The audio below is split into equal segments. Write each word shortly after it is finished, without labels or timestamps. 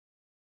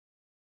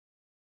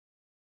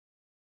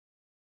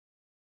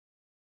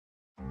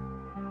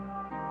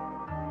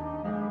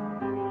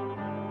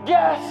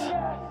Yes.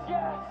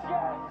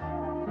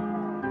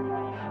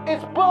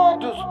 It's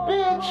Bundlez,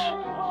 bitch.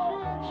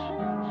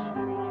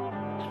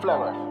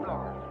 Flexworth.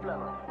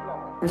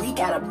 We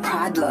got a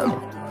problem.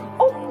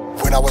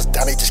 When I was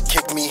down, they just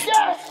kicked me.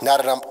 Yes. Now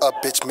that I'm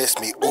up, bitch, miss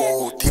me.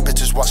 Ooh, these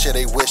bitches watch shit,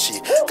 they wishy.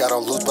 Got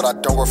on loose, but I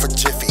don't work for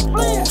Jiffy.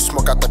 Ooh,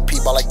 smoke out the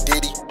P-ball like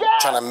Diddy.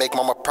 Tryna make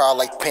mama proud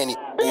like Penny.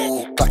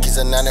 Ooh, Glocky's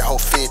a 90, whole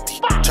 50.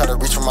 Try to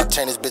reach for my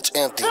chain, this bitch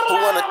empty. Who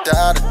wanna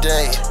die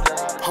today?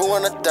 Who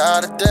wanna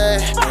die today?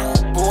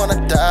 Who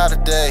wanna die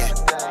today?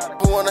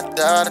 Who wanna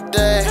die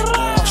today?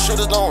 My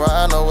shooters don't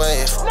ride no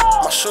wave.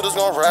 My shooters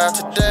gon' ride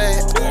today.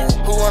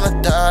 Who wanna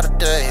die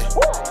today?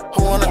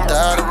 Who wanna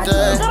die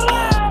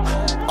today?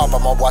 All by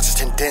my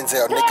watches and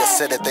Denzel. Niggas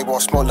said that they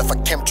won't smoke left a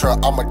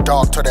chemtrail. I'm a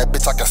dog, told that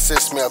bitch like a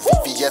sis meal.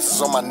 VVS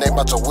is on my neck,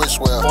 about your wish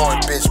well.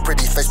 Foreign bitch,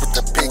 pretty face with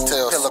the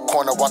pigtails. Pillar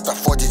corner, watch the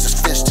 4G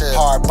just fishtail.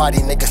 Hard body,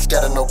 niggas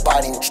scared of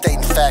nobody.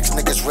 Stating facts,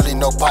 niggas really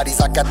nobodies.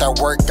 I got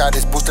that work, got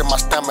this boosting my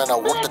stamina.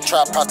 Work the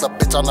trap, proud the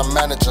bitch on the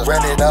manager.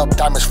 Ran it up,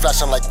 diamonds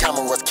flashing like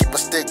cameras. Keep a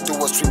stick, do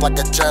a sweep like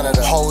a janitor.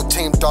 Whole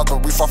team dogs,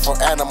 but we fought for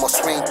animals.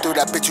 Swing through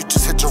that bitch, you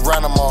just hit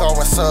Geronimo.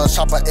 Throwing subs,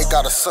 chopper, it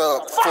got a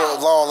sub. Full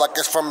long like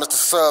it's from Mr.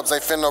 Subs.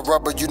 Ain't finna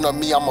rubber, you know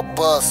me, I'm a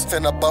buzz.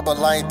 Finna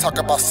bubble, I ain't talk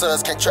about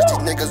suds. Can't trust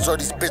these niggas or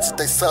these bitches,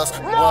 they sus.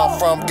 Where I'm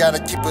from, gotta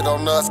keep it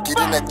on us. Get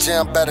in that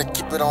gym, better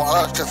keep it on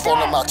us. Cause phone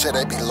them out here,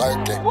 they be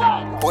lurking.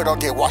 Boy, don't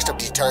get washed up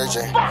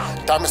detergent.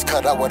 Diamonds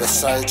cut up with a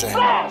surgeon.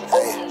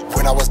 Hey,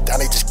 when I was down,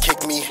 they just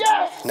kicked me.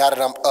 Now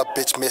that I'm up,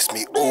 bitch, miss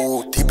me.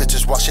 Ooh, these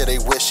bitches watch shit, they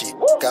wishy.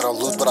 Got on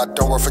loose, but I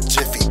don't work for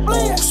Jiffy.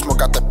 Ooh,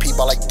 smoke out the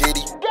P-ball like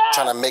Diddy.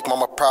 Tryna make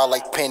mama proud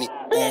like Penny.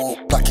 Ooh,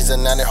 Glocky's a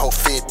 90, whole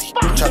 50.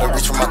 Tryna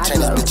reach for my chain,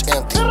 this bitch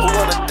empty. Who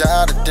wanna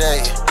die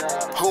today?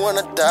 Who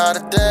wanna die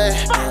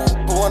today?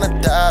 Who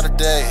wanna die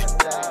today?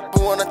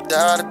 Who wanna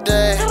die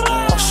today?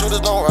 My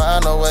shooters don't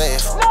ride no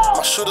wave.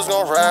 My shooters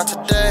gon' ride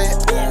today.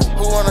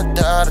 Who wanna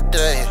die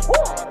today?